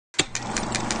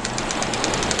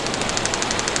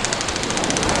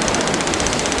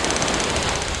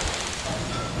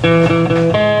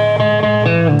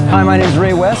Hi, my name is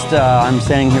Ray West. I'm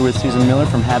standing here with Susan Miller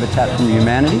from Habitat for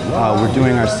Humanity. We're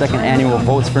doing our second annual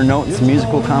Votes for Notes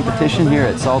musical competition here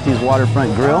at Salty's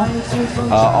Waterfront Grill.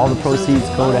 All the proceeds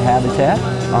go to Habitat.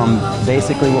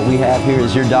 Basically what we have here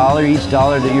is your dollar. Each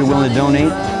dollar that you're willing to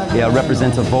donate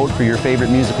represents a vote for your favorite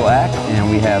musical act, and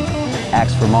we have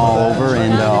acts from all over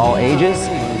and all ages.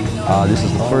 This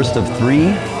is the first of 3,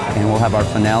 and we'll have our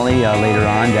finale later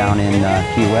on down in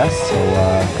Key West.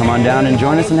 So come on down and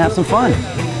join us and have some fun.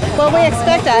 Well, we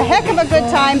expect a heck of a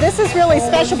good time. This is really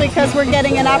special because we're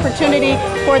getting an opportunity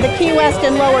for the Key West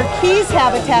and Lower Keys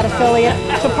Habitat affiliate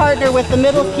to partner with the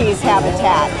Middle Keys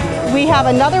Habitat. We have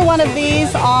another one of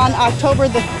these on October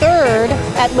the 3rd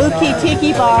at Lukey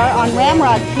Tiki Bar on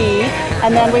Ramrod Key.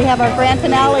 And then we have our grand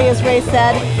finale, as Ray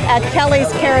said, at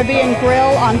Kelly's Caribbean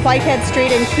Grill on Whitehead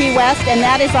Street in Key West, and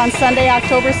that is on Sunday,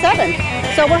 October 7th.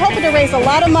 So we're hoping to raise a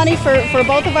lot of money for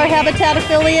both of our Habitat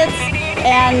affiliates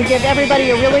and give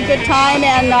everybody a really good time,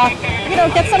 and you know,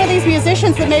 get some of these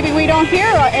musicians that maybe we don't hear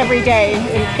every day,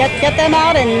 and get them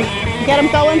out and get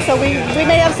them going, so we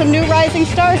may have some new rising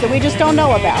stars that we just don't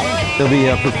know about. They'll be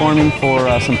performing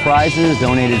for some prizes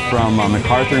donated from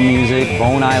MacArthur Music,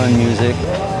 Bone Island Music,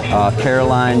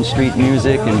 Caroline Street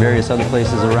Music, and various other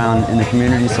places around in the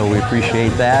community, so we appreciate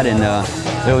that, and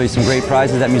there will be some great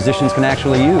prizes that musicians can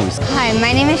actually use. Hi,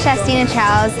 my name is Shastina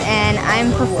Charles, and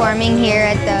I'm performing here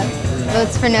at the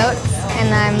Votes for Notes,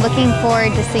 and I'm looking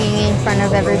forward to singing in front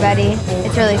of everybody.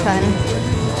 It's really fun.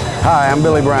 Hi, I'm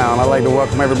Billy Brown. I'd like to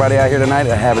welcome everybody out here tonight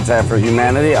at Habitat for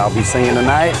Humanity. I'll be singing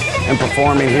tonight and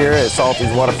performing here at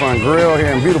Salty's Waterfront Grill here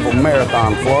in beautiful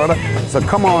Marathon, Florida. So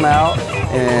come on out,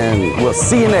 and we'll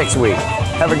see you next week.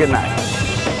 Have a good night.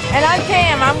 And I'm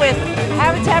Pam. I'm with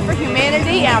Habitat for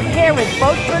Humanity. I'm here with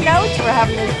Vote for Notes. We're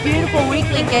having this beautiful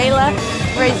weekly gala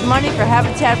to raise money for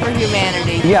Habitat for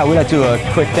Humanity. Yeah, we'd like to do a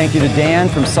quick thank you to Dan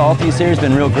from Salty's here. He's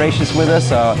been real gracious with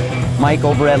us. Mike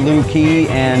over at Lukey,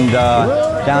 and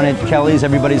down at Kelly's,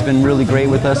 everybody's been really great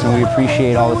with us, and we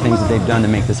appreciate all the things that they've done to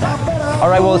make this happen. All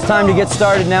right, well, it's time to get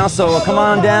started now, so come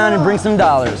on down and bring some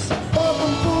dollars.